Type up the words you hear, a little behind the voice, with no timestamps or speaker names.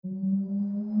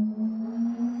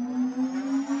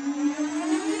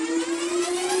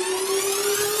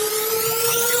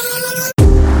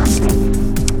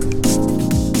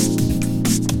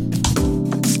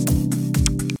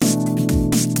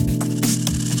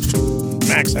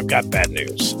Max, I've got bad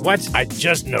news. What? I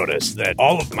just noticed that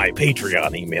all of my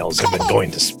Patreon emails have been going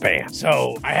to spam.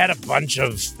 So I had a bunch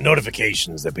of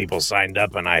notifications that people signed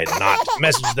up, and I had not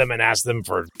messaged them and asked them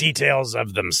for details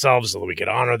of themselves so that we could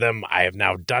honor them. I have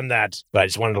now done that, but I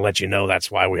just wanted to let you know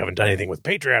that's why we haven't done anything with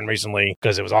Patreon recently,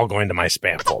 because it was all going to my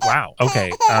spam folder. Wow.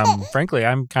 Okay. Frankly,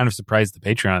 I'm kind of surprised the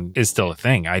Patreon is still a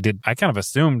thing. I kind of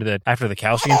assumed that after the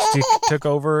Kalshi Institute took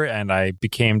over and I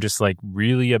became just like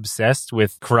really obsessed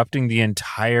with corrupting the entire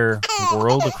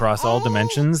world across all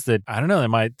dimensions that, I don't know,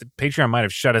 the Patreon might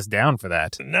have shut us down for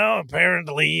that. No,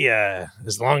 apparently,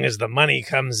 as long as the money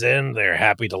comes in, they're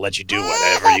happy to let you do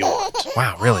whatever you want.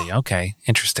 Wow, really? Okay.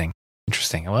 Interesting.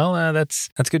 Well, that's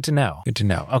good to know. Good to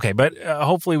know. Okay, but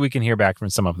hopefully we can hear back from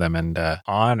some of them and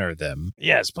honor them.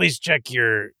 Yes, please check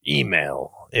your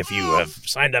email if you have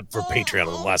signed up for Patreon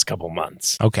in the last couple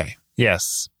months. Okay.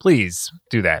 Yes, please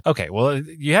do that. Okay, well,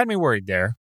 you had me worried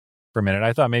there for a minute.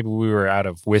 I thought maybe we were out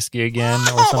of whiskey again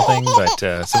or something,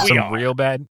 but some real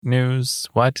bad news.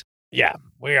 What? Yeah,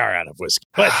 we are out of whiskey,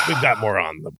 but we've got more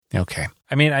on them. Okay.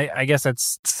 I mean, I guess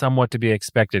that's somewhat to be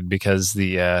expected because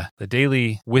the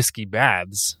daily whiskey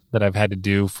baths that I've had to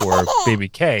do for baby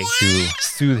K to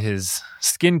soothe his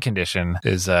skin condition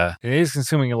is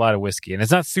consuming a lot of whiskey, and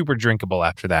it's not super drinkable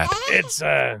after that. It's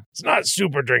not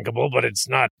super drinkable, but it's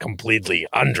not completely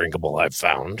undrinkable, I've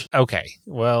found. Okay.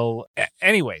 Well,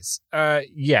 anyways, so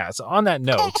on that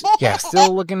note,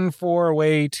 still looking for a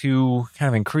way to kind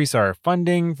of increase our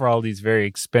funding for all these very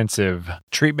expensive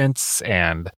treatments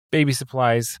and baby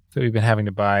supplies that we've been having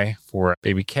to buy for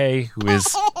baby K, who is,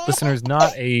 listeners,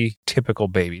 not a typical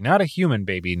baby, not a human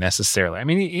baby necessarily. I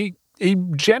mean, he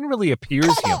generally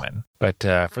appears human, but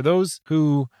for those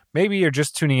who maybe are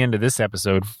just tuning into this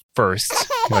episode first,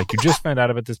 like you just found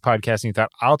out about this podcast and you thought,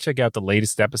 I'll check out the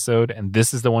latest episode, and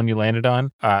this is the one you landed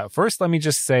on. First, let me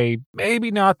just say,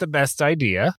 maybe not the best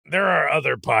idea. There are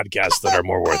other podcasts that are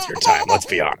more worth your time, let's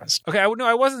be honest. Okay,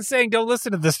 I wasn't saying don't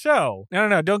listen to the show.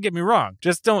 No, don't get me wrong.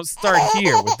 Just don't start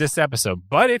here with this episode.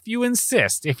 But if you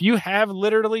insist, if you have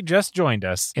literally just joined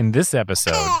us in this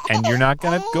episode and you're not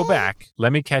going to go back,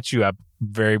 let me catch you up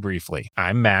very briefly.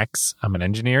 I'm Max. I'm an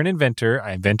engineer and inventor.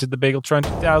 I invented the Bageltron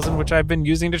 2000, which I've been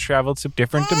using to travel to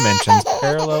different dimensions,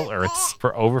 parallel Earths,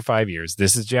 for over 5 years.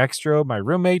 This is Jack Strobe, my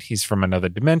roommate. He's from another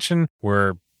dimension.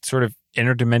 We're sort of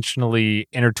interdimensionally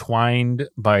intertwined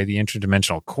by the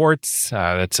interdimensional quartz.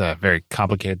 That's a very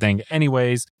complicated thing.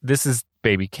 Anyways, this is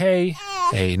baby K,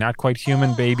 a not quite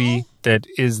human baby that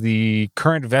is the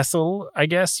current vessel, I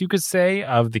guess you could say,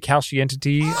 of the Kalshi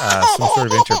entity, some sort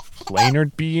of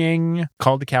interplanar being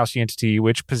called the Kalshi entity,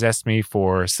 which possessed me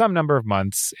for some number of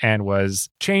months and was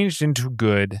changed into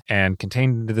good and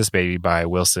contained into this baby by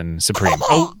Wilson Supreme.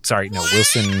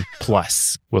 Wilson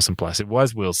Plus. Wilson Plus. It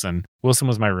was Wilson. Wilson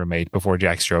was my roommate before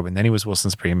Jack Strobe, and then he was Wilson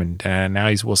Supreme, and now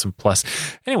he's Wilson Plus.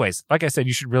 Anyways, like I said,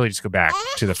 you should really just go back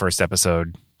to the first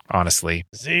episode, honestly.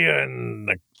 See you in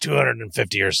the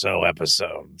 250 or so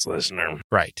episodes, listener.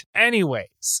 Right.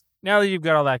 Anyways, now that you've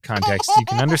got all that context, you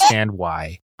can understand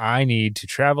why I need to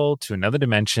travel to another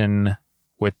dimension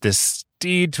with this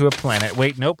steed to a planet.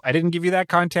 Wait, nope, I didn't give you that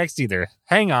context either.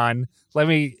 Hang on. Let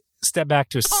me step back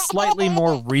to slightly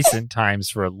more recent times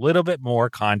for a little bit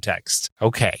more context.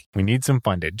 Okay, we need some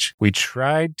fundage. We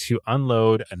tried to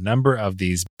unload a number of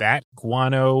these bat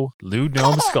guano lewd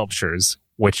gnome sculptures,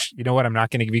 which, you know what, I'm not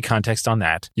going to give you context on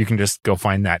that. You can just go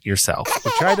find that yourself.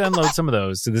 We tried to unload some of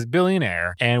those to this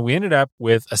billionaire, and we ended up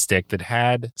with a stick that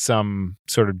had some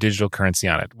sort of digital currency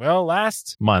on it. Well,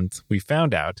 last month, we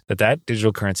found out that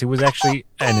digital currency was actually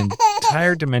an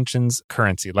entire dimension's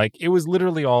currency. Like, it was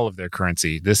literally all of their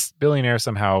currency. This billionaire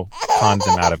somehow conned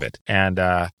them out of it. And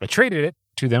I traded it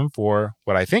to them for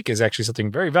what I think is actually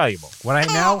something very valuable. What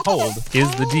I now hold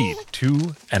is the deed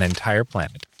to an entire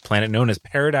planet known as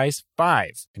Paradise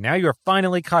 5. And now you're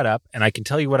finally caught up, and I can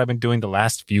tell you what I've been doing the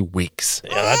last few weeks.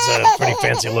 Yeah, that's a pretty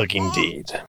fancy looking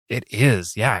deed. It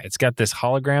is, yeah. It's got this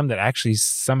hologram that actually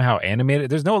somehow animated.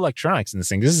 There's no electronics in this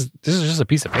thing. This is just a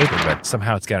piece of paper, but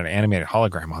somehow it's got an animated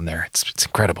hologram on there. It's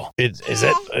incredible. It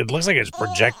looks like it's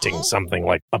projecting something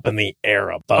like up in the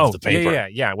air above the paper.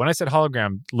 Yeah. When I said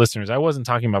hologram, listeners, I wasn't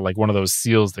talking about like one of those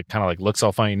seals that kind of like looks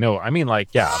all funny. No, I mean like,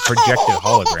 a projected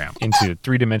hologram into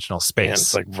three-dimensional space. And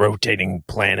it's like rotating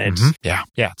planet. Mm-hmm.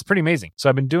 Yeah, it's pretty amazing. So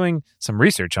I've been doing some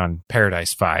research on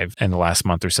Paradise 5 in the last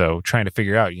month or so, trying to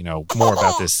figure out, more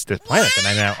about this planet that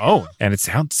I now own. And it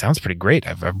sounds pretty great.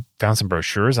 I've found some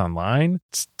brochures online.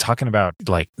 It's talking about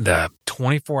like the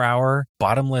 24-hour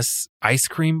bottomless ice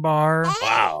cream bar.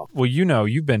 Wow. Well,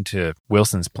 you've been to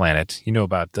Wilson's planet. You know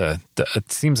about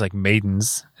it seems like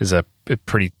Maidens is a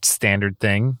pretty standard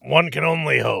thing. One can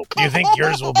only hope. Do you think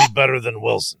yours will be better than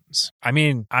Wilson's? I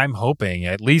mean, I'm hoping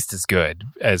at least as good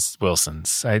as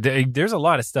Wilson's. There's a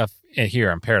lot of stuff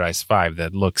here on Paradise 5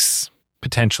 that looks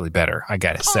potentially better, I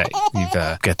gotta say. You've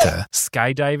got the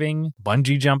skydiving,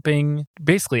 bungee jumping,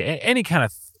 basically any kind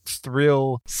of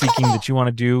thrill seeking that you want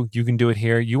to do, you can do it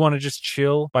here. You want to just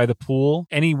chill by the pool,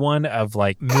 any one of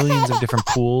like millions of different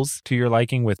pools to your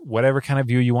liking with whatever kind of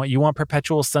view you want. You want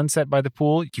perpetual sunset by the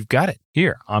pool? You've got it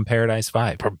here on Paradise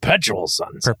 5. Perpetual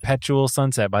sunset. Perpetual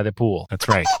sunset by the pool. That's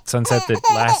right. Sunset that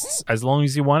lasts as long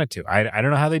as you want it to. I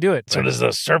don't know how they do it. So does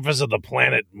the surface of the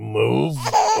planet move,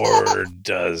 or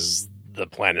does the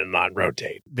planet not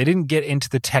rotate? They didn't get into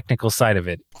the technical side of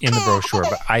it in the brochure,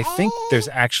 but I think there's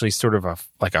actually sort of a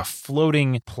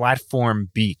floating platform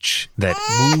beach that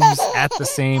moves at the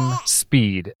same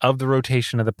speed of the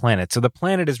rotation of the planet. So the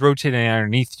planet is rotating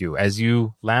underneath you as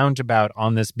you lounge about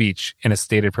on this beach in a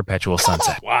state of perpetual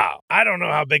sunset. Wow. I don't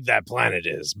know how big that planet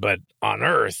is, but on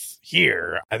Earth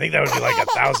here, I think that would be like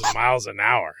 1,000 miles an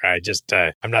hour.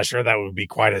 I'm not sure that would be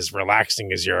quite as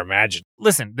relaxing as you're imagining.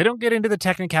 Listen, they don't get into the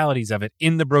technicalities of it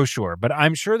in the brochure, but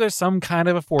I'm sure there's some kind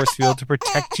of a force field to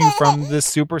protect you from the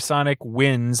supersonic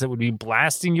winds that would be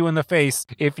blasting you in the face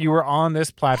if you were on this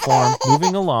platform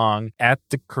moving along at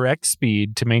the correct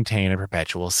speed to maintain a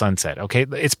perpetual sunset. Okay,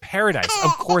 it's paradise.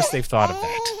 Of course they've thought of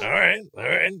that. All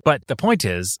right. But the point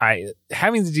is,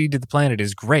 having the deed to the planet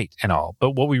is great and all,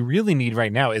 but what we really need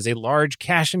right now is a large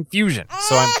cash infusion.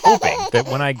 So I'm hoping that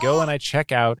when I go and I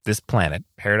check out this planet,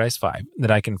 Paradise 5,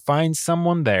 that I can find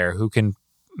someone there who can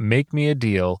make me a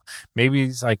deal. Maybe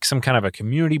it's like some kind of a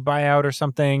community buyout or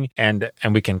something, and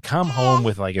we can come home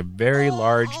with like a very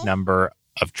large number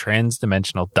of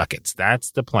trans-dimensional ducats.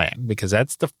 That's the plan, because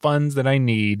that's the funds that I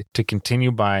need to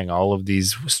continue buying all of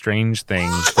these strange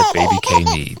things that Baby K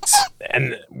needs.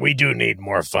 And we do need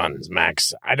more funds,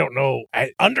 Max. I don't know.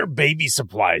 Under baby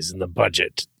supplies in the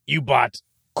budget, you bought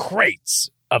crates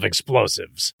of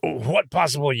explosives. What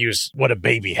possible use would a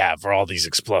baby have for all these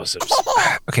explosives?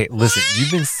 Okay, listen,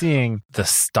 you've been seeing the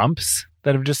stumps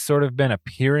that have just sort of been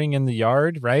appearing in the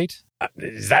yard, right?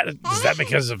 Is that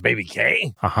because of Baby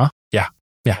K? Uh-huh. Yeah.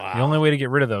 Wow. The only way to get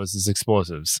rid of those is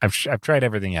explosives. I've tried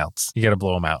everything else. You got to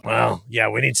blow them out. Well, yeah,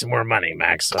 we need some more money,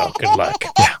 Max, so good luck.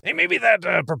 Yeah. Hey, maybe that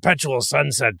perpetual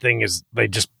sunset thing is they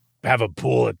just have a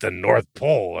pool at the North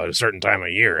Pole at a certain time of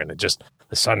year, and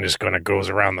the sun just kind of goes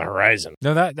around the horizon.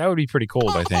 No, that would be pretty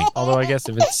cold, I think. Although I guess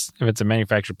if it's a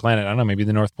manufactured planet, I don't know, maybe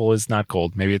the North Pole is not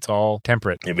cold. Maybe it's all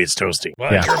temperate. Maybe it's toasty.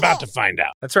 Well, Yeah. You're about to find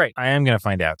out. That's right. I am going to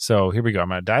find out. So here we go. I'm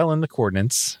going to dial in the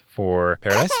coordinates for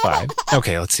Paradise 5.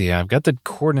 Okay, let's see. I've got the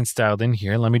coordinates dialed in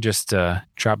here. Let me just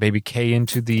drop Baby K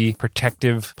into the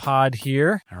protective pod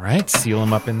here. All right, seal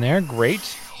him up in there. Great.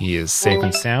 He is safe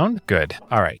and sound. Good.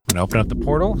 All right, I'm going to open up the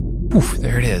portal. Oof,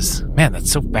 there it is. Man,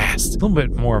 that's so fast. A little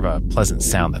bit more of a pleasant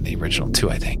sound than the original, too,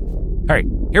 I think. All right,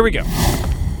 here we go.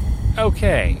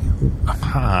 Okay.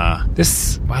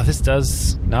 This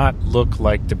does not look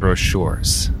like the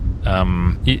brochures.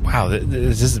 Wow,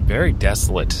 this is very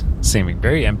desolate seeming,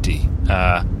 very empty.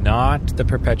 Not the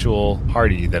perpetual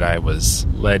party that I was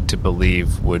led to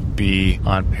believe would be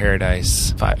on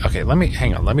Paradise 5. Okay, let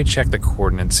me check the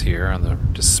coordinates here on the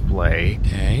display.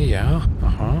 Okay, yeah,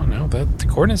 no, the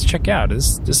coordinates check out.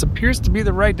 This appears to be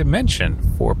the right dimension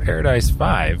for Paradise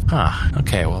 5.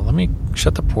 Okay, well, let me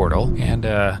shut the portal, and,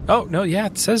 oh, no, yeah,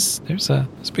 it says, there's a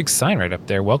big sign right up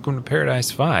there, welcome to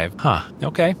Paradise 5.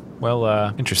 Okay.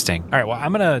 Well, interesting. All right, well,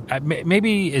 I'm going to,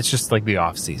 maybe it's just like the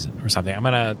off season or something. I'm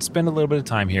going to spend a little bit of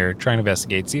time here trying to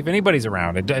investigate, see if anybody's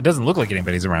around. It doesn't look like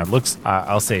anybody's around. It looks,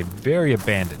 I'll say, very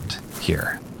abandoned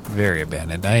here. Very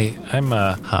abandoned. I'm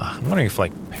wondering if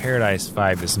like Paradise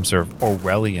 5 is some sort of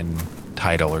Orwellian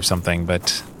title or something,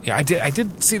 but yeah, I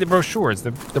did see the brochures,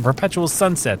 the perpetual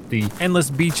sunset, the endless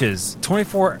beaches,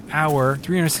 24-hour,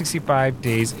 365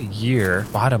 days a year,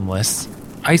 bottomless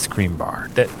ice cream bar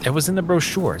that was in the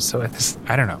brochure. So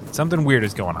I don't know, something weird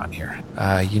is going on here.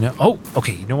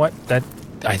 Okay, you know what?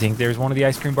 I think there's one of the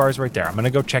ice cream bars right there. I'm gonna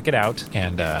go check it out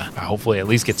and hopefully at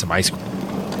least get some ice cream.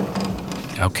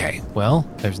 Okay, well,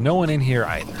 there's no one in here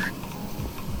either.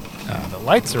 The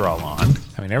lights are all on.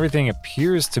 I mean, everything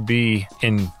appears to be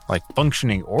in like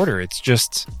functioning order. It's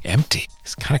just empty.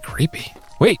 It's kind of creepy.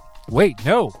 Wait,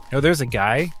 no, there's a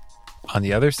guy on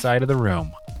the other side of the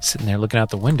room, sitting there looking out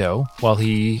the window while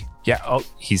he's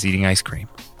eating ice cream.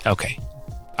 Okay.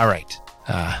 All right.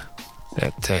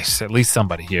 There's at least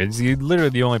somebody here. It's literally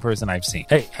the only person I've seen.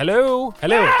 Hey, hello?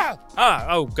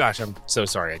 Oh gosh, I'm so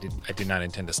sorry. I did not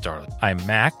intend to startle. I'm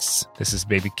Max. This is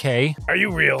Baby K. Are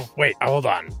you real? Wait, hold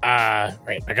on.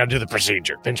 Right, I gotta do the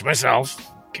procedure. Pinch myself.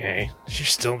 Okay, she's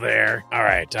still there. All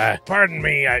right, pardon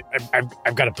me,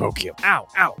 I've got to poke you. Ow.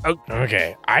 Oh.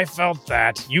 Okay, I felt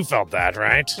that. You felt that,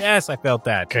 right? Yes, I felt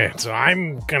that. Okay, so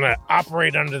I'm gonna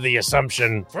operate under the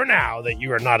assumption, for now, that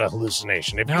you are not a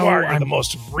hallucination. If you No, are, you're I'm- the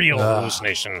most real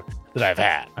hallucination that I've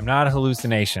had. I'm not a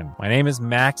hallucination. My name is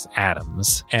Max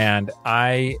Adams, and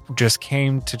I just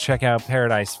came to check out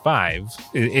Paradise 5.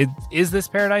 Is this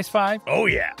Paradise 5? Oh,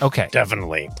 yeah. Okay.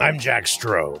 Definitely. I'm Jack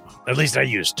Strobe. At least I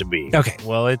used to be. Okay,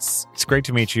 well, it's great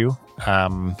to meet you.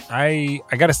 I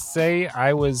gotta say,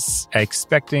 I was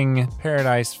expecting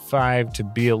Paradise 5 to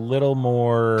be a little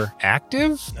more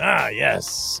active. Ah,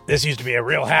 yes. This used to be a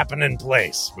real happening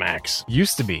place, Max.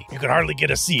 Used to be. You could hardly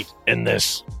get a seat in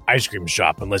this ice cream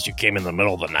shop unless you came in the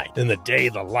middle of the night. In the day,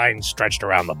 the line stretched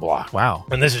around the block. Wow.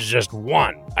 And this is just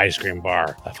one ice cream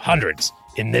bar of hundreds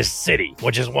in this city,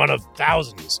 which is one of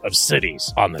thousands of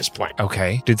cities on this planet.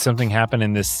 Okay. Did something happen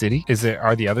in this city?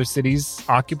 Are the other cities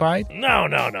occupied? No.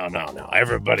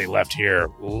 Everybody left here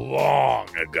long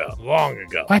ago.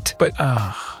 What? But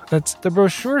that's the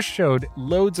brochure showed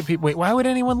loads of people. Wait, why would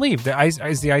anyone leave?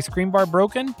 Is the ice cream bar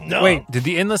broken? No. Wait, did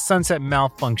the Endless Sunset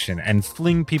malfunction and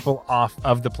fling people off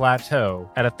of the plateau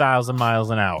at 1,000 miles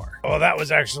an hour? Well, that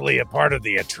was actually a part of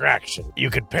the attraction. You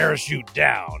could parachute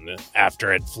down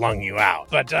after it flung you out.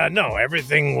 But no,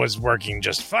 everything was working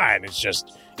just fine. It's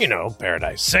just,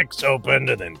 Paradise 6 opened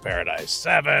and then Paradise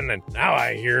 7. And now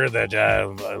I hear that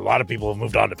a lot of people have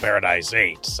moved on to Paradise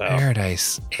 8. So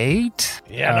Paradise 8?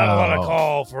 Yeah, not a lot of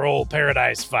call for old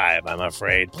Paradise 5, I'm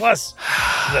afraid. Plus,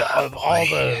 all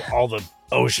the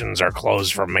oceans are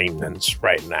closed for maintenance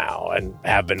right now and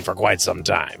have been for quite some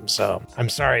time. So I'm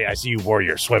sorry, I see you wore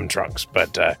your swim trunks,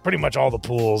 but pretty much all the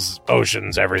pools,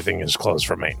 oceans, everything is closed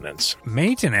for maintenance.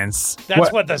 Maintenance?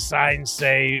 That's what the signs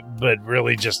say, but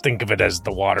really just think of it as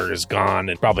the water is gone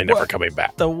and probably never coming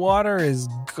back. The water is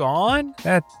gone?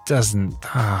 That doesn't...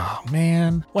 Oh,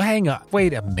 man. Well, hang on.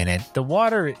 Wait a minute. The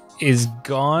water is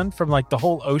gone from, the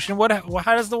whole ocean?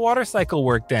 How does the water cycle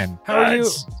work then? How are you...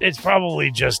 It's probably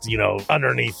just,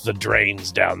 underneath the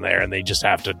drains down there, and they just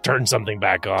have to turn something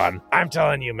back on. I'm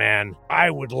telling you, man,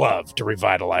 I would love to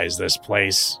revitalize this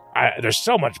place. There's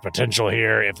so much potential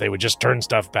here if they would just turn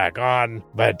stuff back on,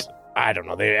 but I don't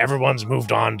know. Everyone's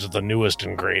moved on to the newest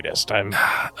and greatest.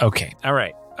 Okay. All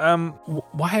right.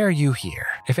 Why are you here?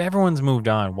 If everyone's moved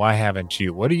on, why haven't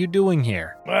you? What are you doing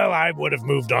here? Well, I would have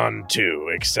moved on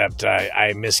too, except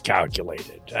I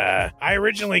miscalculated. I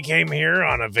originally came here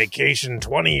on a vacation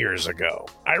 20 years ago.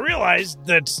 I realized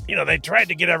that, they tried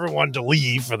to get everyone to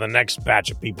leave for the next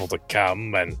batch of people to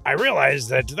come, and I realized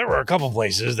that there were a couple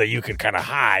places that you could kind of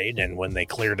hide, and when they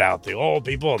cleared out the old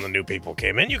people and the new people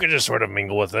came in, you could just sort of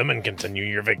mingle with them and continue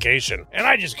your vacation. And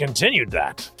I just continued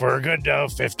that for a good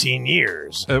 15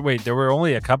 years. Wait, there were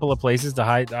only a couple of places to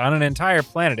hide? On an entire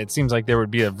planet, it seems like there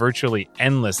would be a virtually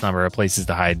endless number of places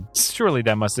to hide. Surely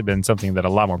that must have been something that a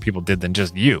lot more people did than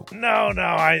just you. No,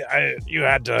 you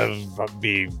had to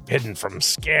be hidden from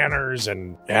scanners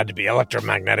and had to be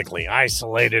electromagnetically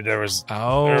isolated. There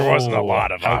wasn't a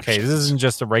lot of options. Okay, this isn't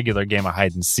just a regular game of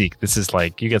hide and seek. This is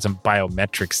you got some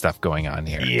biometric stuff going on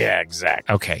here. Yeah,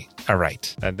 exactly. Okay, all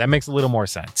right. That makes a little more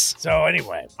sense. So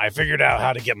anyway, I figured out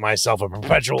how to get myself a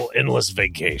perpetual endless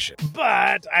vacation.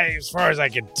 But as far as I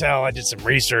could tell, I did some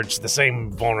research. The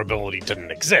same vulnerability didn't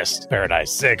exist.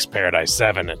 Paradise 6, Paradise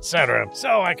 7, etc.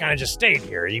 So I kind of just stayed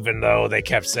here, even though they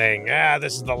kept saying,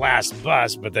 this is the last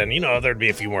bus. But then, there'd be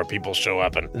a few more people show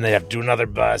up and then they'd have to do another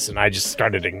bus. And I just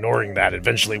started ignoring that.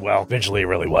 Eventually it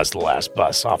really was the last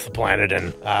bus off the planet.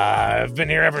 And I've been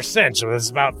here ever since. So this is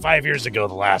about 5 years ago,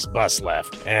 the last bus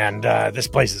left. And this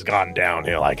place has gone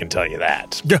downhill, I can tell you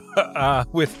that.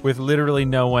 With literally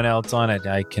no one else on it,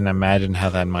 I can imagine how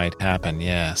that might happen.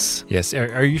 Yes.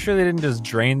 Are you sure they didn't just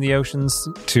drain the oceans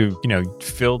to,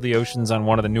 fill the oceans on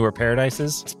one of the newer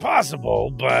paradises? It's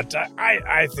possible, but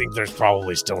I think there's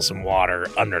probably still some water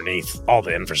underneath all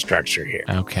the infrastructure here.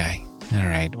 Okay. All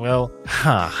right. Well,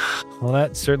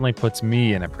 that certainly puts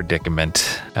me in a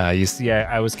predicament. You see,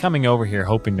 I was coming over here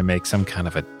hoping to make some kind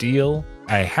of a deal.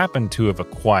 I happen to have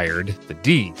acquired the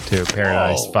deed to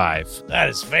Paradise 5. That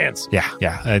is fancy.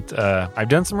 Yeah. I've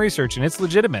done some research, and it's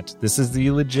legitimate. This is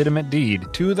the legitimate deed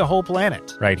to the whole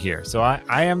planet right here. So I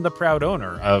am the proud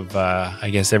owner of, I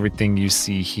guess, everything you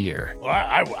see here. Well,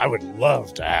 I would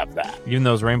love to have that. Even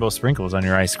those rainbow sprinkles on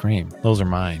your ice cream. Those are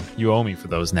mine. You owe me for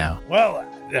those now. Well,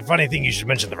 the funny thing, you should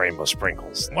mention the rainbow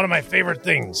sprinkles. One of my favorite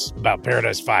things about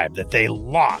Paradise 5 that they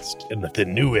lost in the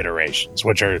new iterations,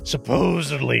 which are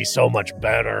supposedly so much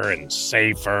better and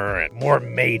safer and more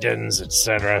maidens,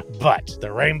 etc. But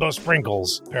the rainbow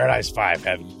sprinkles, Paradise 5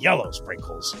 have yellow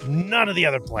sprinkles. None of the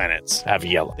other planets have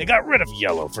yellow. They got rid of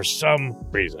yellow for some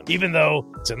reason, even though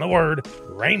it's in the word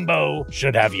rainbow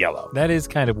should have yellow. That is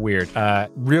kind of weird.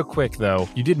 Real quick, though,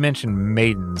 you did mention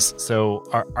maidens. So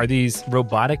are these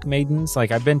robotic maidens?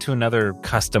 Like, I've been to another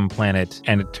custom planet,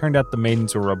 and it turned out the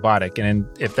maidens were robotic. And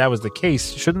if that was the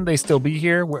case, shouldn't they still be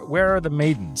here? Where are the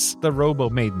maidens? The robo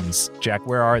maidens. Jack,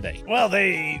 where are they? Well,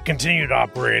 they continued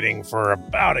operating for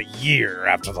about a year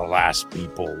after the last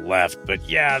people left. But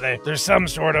yeah, there's some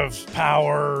sort of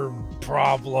power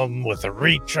problem with the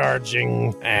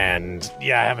recharging. And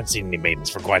yeah, I haven't seen any maidens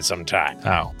for quite some time.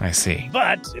 Oh, I see.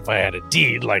 But if I had a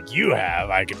deed like you have,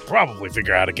 I could probably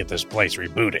figure out how to get this place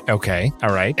rebooted. Okay,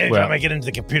 all right. Anytime I get into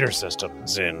the computer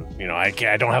systems and,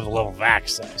 I don't have the level of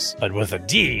access. But with a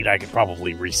deed, I could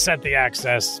probably reset the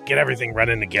access, get everything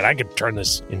running again. I could turn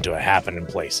this into a happening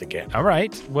place again. All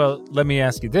right. Well, let me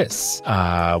ask you this.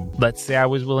 Let's say I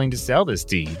was willing to sell this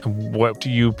deed. What do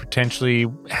you potentially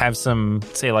have some,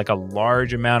 say, like a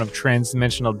large amount of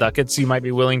transdimensional ducats you might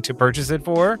be willing to purchase it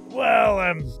for? Well,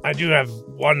 I do have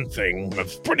one thing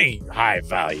of pretty high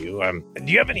value.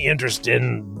 Do you have any interest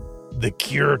in the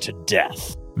cure to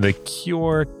death? The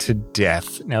cure to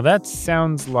death. Now that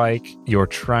sounds like you're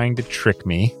trying to trick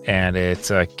me, and it's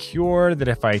a cure that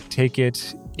if I take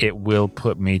it, it will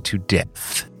put me to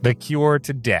death. The cure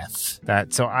to death.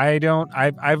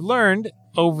 I've learned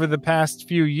over the past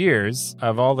few years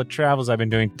of all the travels I've been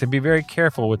doing to be very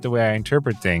careful with the way I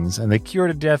interpret things. And the cure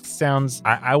to death sounds,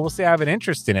 I will say I have an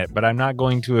interest in it, but I'm not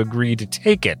going to agree to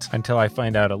take it until I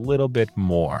find out a little bit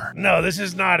more. No, this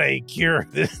is not a cure.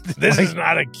 This is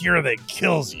not a cure that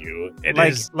kills you.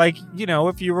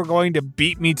 If you were going to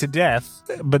beat me to death,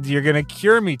 but you're going to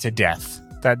cure me to death.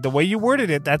 That the way you worded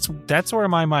it, that's where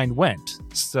my mind went.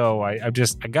 So I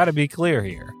got to be clear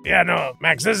here. Yeah, no,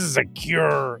 Max, this is a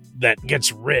cure that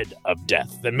gets rid of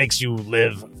death, that makes you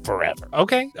live forever.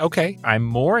 Okay. I'm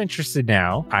more interested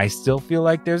now. I still feel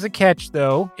like there's a catch,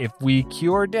 though. If we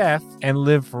cure death and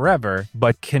live forever,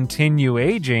 but continue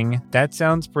aging, that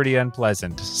sounds pretty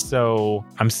unpleasant. So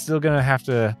I'm still going to have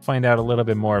to find out a little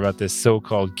bit more about this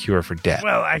so-called cure for death.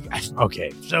 Well,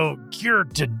 okay, so cure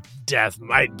to death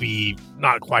might be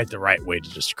not quite the right way to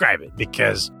describe it,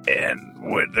 because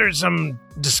there's some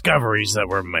discoveries that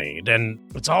were made, and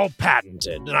it's all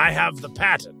patented, and I have the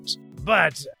patent.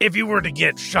 But if you were to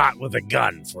get shot with a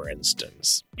gun, for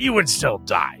instance, you would still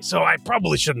die. So I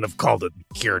probably shouldn't have called it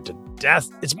cure to death.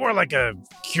 It's more like a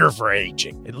cure for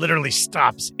aging. It literally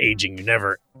stops aging. You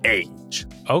never age.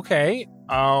 Okay.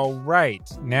 All right.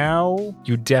 Now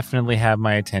you definitely have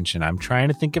my attention. I'm trying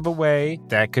to think of a way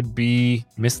that could be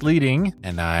misleading,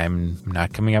 and I'm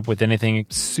not coming up with anything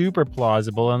super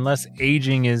plausible unless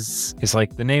aging is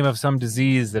like the name of some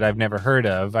disease that I've never heard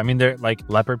of. I mean, they're like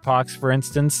leopard pox, for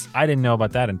instance. I didn't know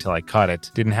about that until I caught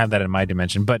it. Didn't have that in my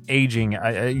dimension. But aging,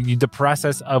 the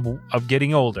process of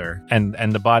getting older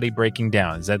and the body breaking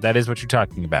down. That is what you're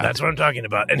talking about? That's what I'm talking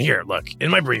about. And here, look, in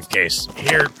my briefcase,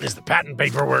 here is the patent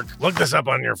paperwork. Look this up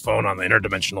on your phone on the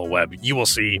interdimensional web. You will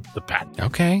see the patent.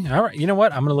 Okay. All right. You know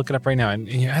what? I'm going to look it up right now. And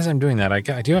as I'm doing that, I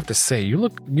do have to say, you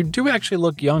do actually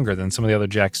look younger than some of the other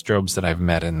Jack Strobes that I've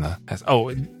met in the past.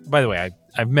 Oh, by the way,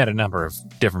 I've met a number of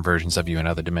different versions of you in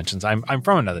other dimensions. I'm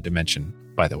from another dimension,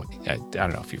 by the way. I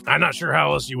don't know if you've... I'm not sure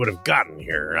how else you would have gotten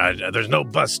here. There's no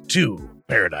bus to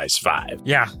Paradise 5.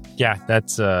 Yeah.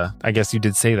 That's, I guess you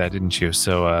did say that, didn't you?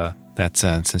 So, that's,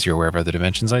 since you're aware of other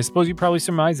dimensions, I suppose you probably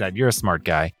surmise that. You're a smart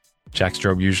guy. Jack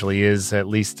Strobe usually is at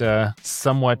least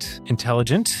somewhat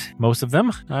intelligent, most of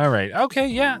them. All right. Okay,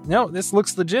 yeah. No, this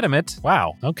looks legitimate.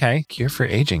 Wow. Okay. Cure for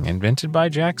aging, invented by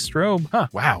Jack Strobe. Huh.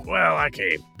 Wow. Well,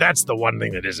 okay. That's the one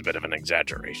thing that is a bit of an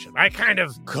exaggeration. I kind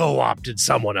of co-opted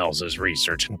someone else's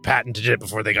research and patented it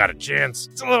before they got a chance.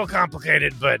 It's a little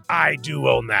complicated, but I do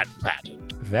own that patent.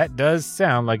 That does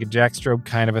sound like a Jack Strobe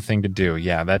kind of a thing to do.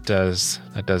 Yeah, that does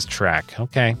track.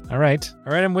 Okay. All right,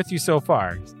 I'm with you so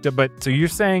far. But so you're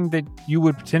saying that you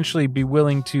would potentially be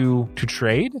willing to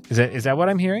trade? Is that what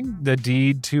I'm hearing? The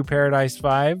deed to Paradise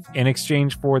 5 in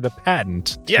exchange for the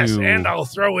patent? Yes, and I'll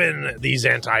throw in these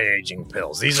anti-aging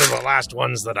pills. These are the last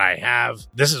ones that I have.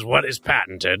 This is what is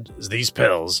patented, is these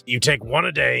pills. You take one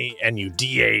a day and you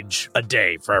de-age a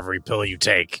day for every pill you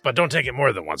take, but don't take it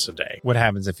more than once a day. What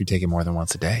happens if you take it more than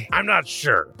once a day? day. I'm not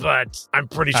sure, but I'm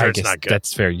pretty sure it's not good.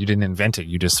 That's fair. You didn't invent it.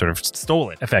 You just sort of stole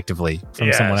it effectively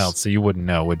from someone else, so you wouldn't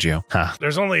know, would you? Huh.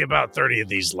 There's only about 30 of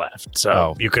these left,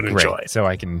 so you can enjoy. So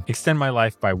I can extend my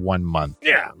life by 1 month.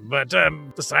 Yeah, but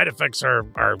the side effects are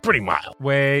pretty mild.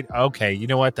 Wait, okay. You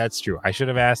know what? That's true. I should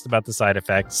have asked about the side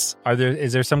effects.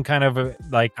 Is there some kind of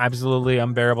absolutely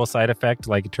unbearable side effect?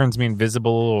 Like it turns me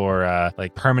invisible or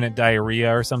like permanent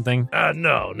diarrhea or something?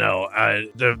 No.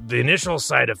 The initial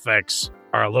side effects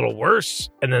are a little worse,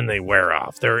 and then they wear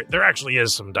off. There actually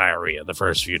is some diarrhea the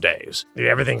first few days.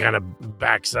 Everything kind of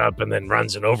backs up and then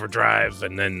runs in overdrive,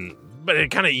 but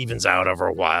it kind of evens out over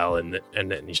a while, and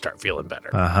then you start feeling better.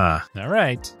 All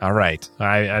right.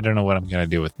 I don't know what I'm going to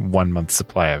do with 1 month's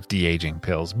supply of de-aging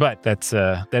pills, but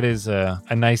that is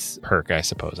a nice perk, I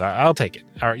suppose. I'll take it.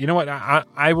 All right. You know what?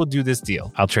 I will do this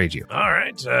deal. I'll trade you. All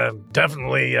right.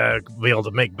 Definitely be able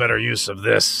to make better use of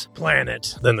this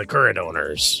planet than the current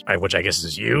owners, which I guess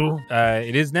is you.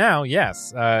 It is now.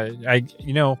 Yes. I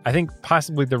think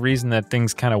possibly the reason that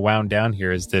things kind of wound down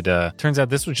here is that turns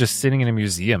out this was just sitting in a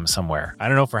museum somewhere. I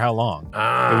don't know for how long.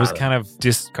 It was kind of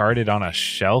discarded on a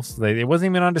shelf. It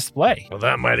wasn't even on display. Well,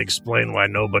 that might explain why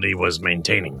nobody was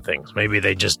maintaining things. Maybe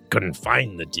they just couldn't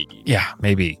find the tiki. Yeah,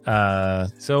 maybe.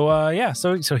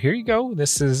 So here you go.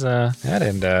 This is that,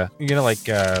 and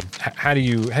how do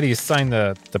you sign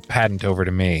the patent over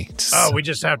to me? We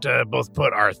just have to both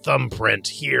put our thumbprint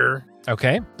here.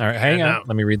 Okay. All right. Hang on.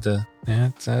 Let me read the.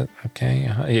 That's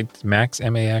okay. It's Max,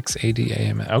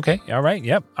 MAXADAM. Okay. All right.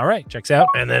 Yep. All right. Checks out.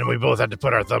 And then we both had to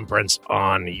put our thumbprints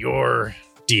on your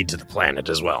deed to the planet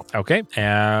as well. Okay.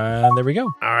 And there we go.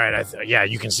 All right.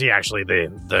 You can see actually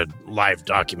the live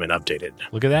document updated.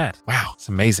 Look at that. Wow. It's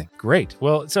amazing. Great.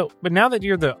 Well, but now that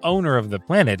you're the owner of the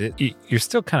planet, you're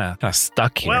still kind of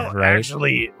stuck here, right? Well,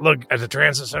 actually, look at the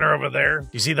transit center over there.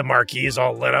 You see the marquees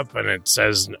all lit up and it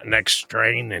says next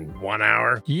train in 1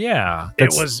 hour? Yeah.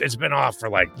 It's been off for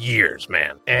like years,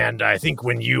 man. And I think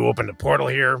when you opened a portal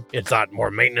here, it thought more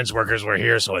maintenance workers were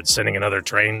here, so it's sending another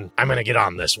train. I'm going to get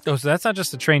on this one. Oh, so that's not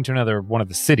just a train to another one of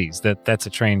the cities. That's a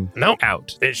train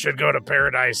out. It should go to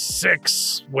Paradise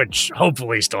 6, which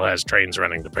hopefully still has trains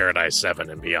running to Paradise 7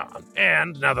 and beyond.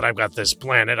 And now that I've got this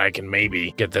planet, I can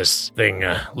maybe get this thing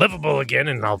livable again,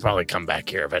 and I'll probably come back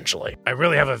here eventually. I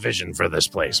really have a vision for this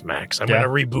place, Max. I'm going to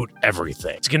reboot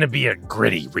everything. It's going to be a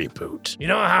gritty reboot. You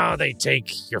know how they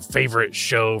take your favorite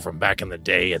show from back in the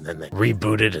day and then they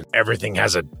reboot it and everything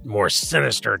has a more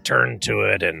sinister turn to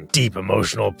it and deep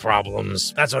emotional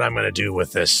problems? That's what I'm going to do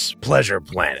with this pleasure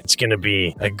planet. It's going to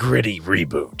be a gritty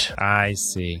reboot. I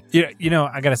see. You know,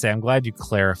 I got to say, I'm glad you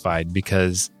clarified,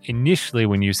 because initially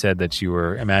when you said that you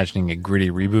were imagining a gritty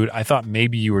reboot, I thought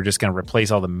maybe you were just going to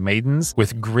replace all the maidens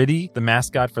with Gritty, the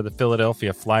mascot for the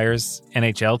Philadelphia Flyers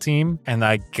NHL team. And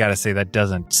I got to say, that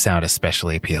doesn't sound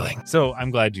especially appealing. So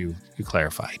I'm glad you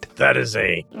clarified. That is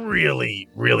a really,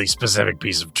 really specific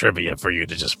piece of trivia for you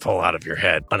to just pull out of your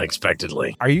head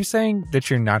unexpectedly. Are you saying that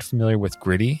you're not familiar with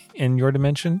Gritty in your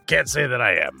dimension? Can't say that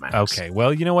I am, Max. Okay,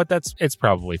 well, you know what? It's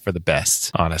probably for the best,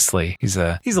 honestly. He's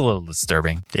a little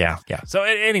disturbing. Yeah. So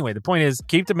anyway, the point is,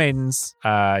 keep the maidens.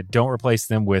 Don't replace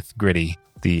them with Gritty,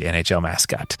 the NHL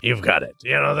mascot. You've got it.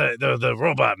 You know, the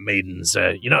robot maidens,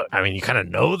 you kind of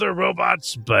know they're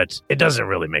robots, but it doesn't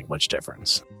really make much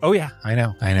difference. Oh, yeah, I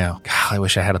know. God, I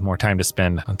wish I had more time to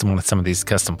spend on some of these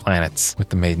custom planets with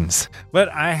the maidens. But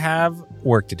I have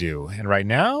work to do. And right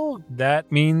now,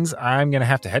 that means I'm going to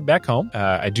have to head back home.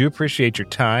 I do appreciate your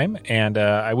time, and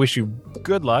I wish you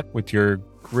good luck with your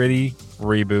gritty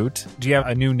reboot. Do you have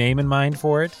a new name in mind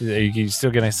for it? Are you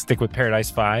still going to stick with Paradise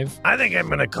 5? I think I'm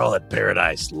going to call it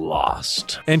Paradise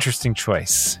Lost. Interesting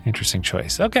choice.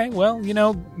 Okay, well,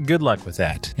 good luck with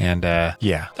that. And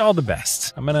all the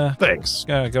best. I'm going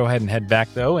to go ahead and head back,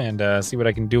 though, and see what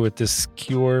I can do with this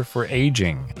cure for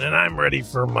aging. And I'm ready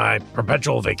for my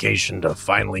perpetual vacation to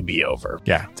finally be over.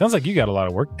 Yeah, sounds like you got a lot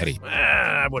of work, Eddie.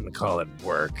 I wouldn't call it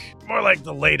work. More like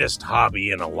the latest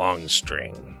hobby in a long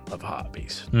string of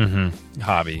hobbies.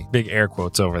 Hobby. Big air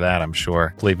quotes over that, I'm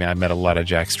sure. Believe me, I've met a lot of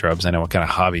jackstrobes. I know what kind of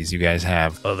hobbies you guys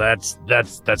have. Oh, that's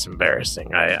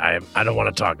embarrassing. I don't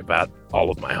want to talk about all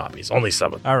of my hobbies, only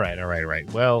some of them. All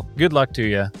right. Well, good luck to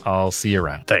you. I'll see you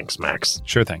around. Thanks, Max.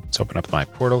 Sure thing. Let's open up my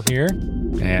portal here.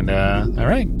 And, all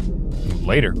right.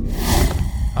 Later.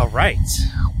 All right.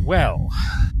 Well,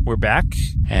 we're back,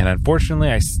 and unfortunately,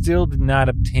 I still did not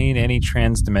obtain any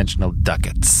trans-dimensional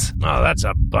ducats. Oh, that's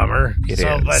a bummer. It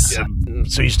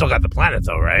is. So you still got the planet,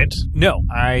 though, right? No,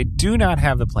 I do not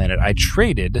have the planet. I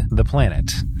traded the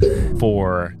planet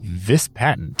for this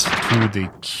patent. to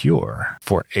the cure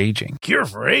for aging. Cure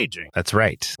for aging? That's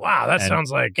right. Wow, that An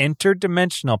sounds like...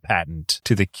 interdimensional patent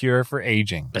to the cure for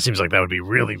aging. That seems like that would be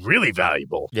really, really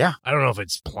valuable. Yeah. I don't know if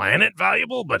it's planet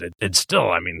valuable, but it's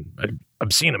still, I mean,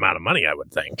 obscene amount of money, I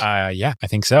would think. Yeah, I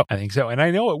think so. And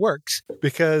I know it works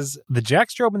because the Jack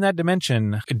Strobe in that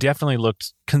dimension definitely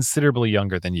looked considerably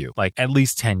younger than you, like at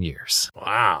least 10 years.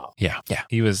 Wow. Yeah.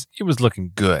 He was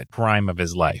looking good, prime of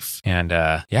his life. And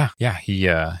he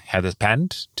had this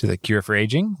patent to the cure for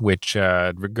aging, which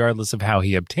regardless of how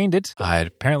he obtained it, it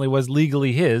apparently was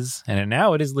legally his, and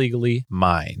now it is legally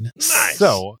mine. Nice.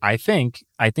 So I think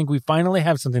we finally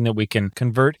have something that we can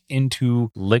convert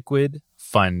into liquid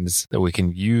funds that we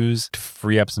can use to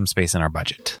free up some space in our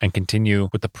budget and continue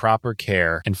with the proper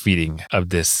care and feeding of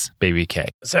this baby K.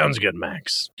 Sounds good,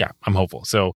 Max. Yeah, I'm hopeful.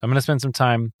 So I'm going to spend some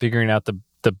time figuring out the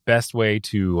best way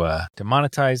to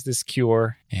monetize this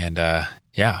cure. And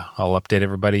I'll update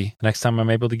everybody next time I'm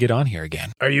able to get on here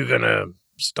again. Are you going to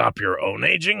stop your own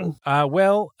aging?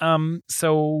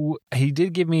 So he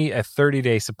did give me a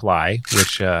 30-day supply,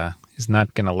 which is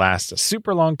not going to last a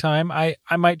super long time. I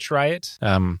might try it.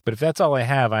 But if that's all I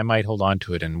have, I might hold on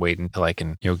to it and wait until I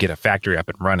can, get a factory up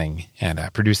and running and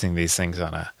producing these things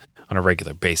on a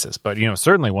regular basis. But,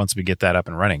 certainly once we get that up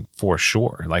and running, for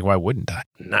sure. Like, why wouldn't I?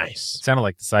 Nice. It sounded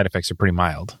like the side effects are pretty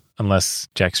mild, unless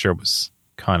Jack Strobe was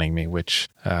conning me, which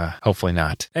hopefully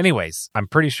not. Anyways, I'm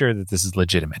pretty sure that this is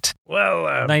legitimate. Well,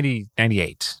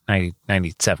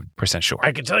 97% sure.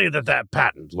 I can tell you that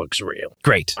patent looks real.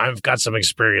 Great. I've got some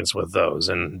experience with those,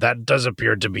 and that does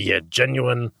appear to be a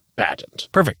genuine patent.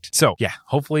 Perfect. So,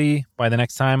 hopefully by the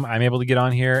next time I'm able to get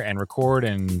on here and record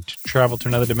and travel to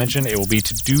another dimension, it will be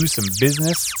to do some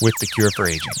business with the cure for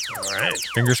aging. All right.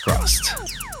 Fingers crossed.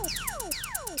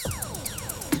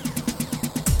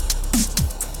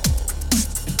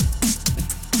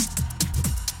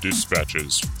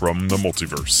 Dispatches from the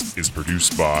Multiverse is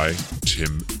produced by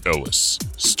Tim Ellis,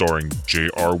 starring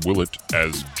J.R. Willett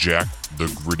as Jack the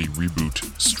Gritty Reboot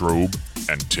Strobe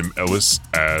and Tim Ellis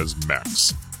as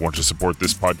Max. Want to support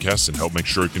this podcast and help make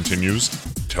sure it continues?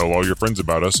 Tell all your friends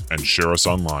about us and share us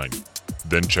online.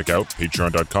 Then check out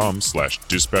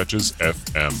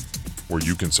patreon.com/dispatchesfm, where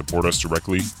you can support us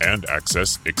directly and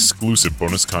access exclusive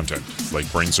bonus content like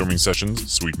brainstorming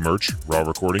sessions, sweet merch, raw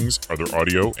recordings, other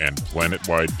audio, and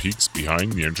planet-wide peeks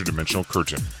behind the interdimensional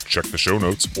curtain. Check the show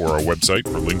notes or our website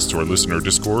for links to our listener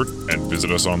Discord, and visit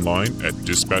us online at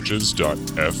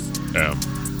dispatches.fm.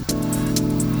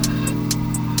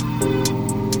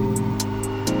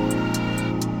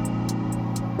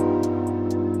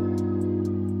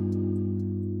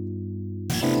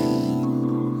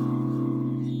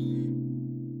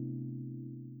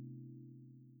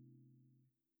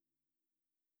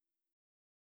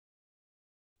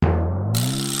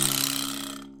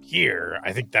 Here,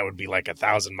 I think that would be like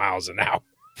 1,000 miles an hour.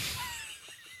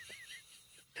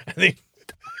 I think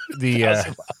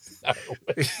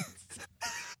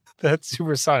that's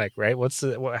supersonic, right?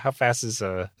 How fast is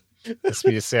the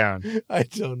speed of sound? I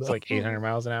don't know. It's like 800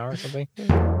 miles an hour or something.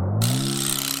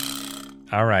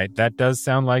 All right, that does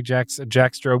sound like Jack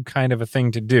Strobe kind of a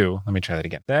thing to do. Let me try that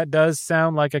again. That does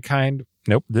sound like a kind.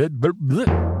 Nope.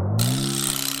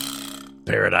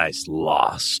 Paradise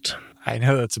Lost. I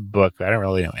know that's a book, but I don't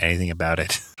really know anything about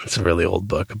it. It's a really old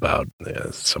book about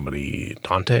somebody,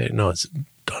 Dante. No, it's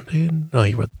Dante. No,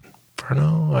 he wrote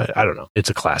Inferno. I don't know. It's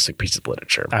a classic piece of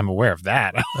literature. I'm aware of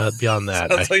that. Beyond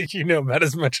that, Sounds like you know about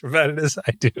as much about it as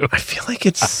I do. I feel like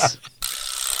it's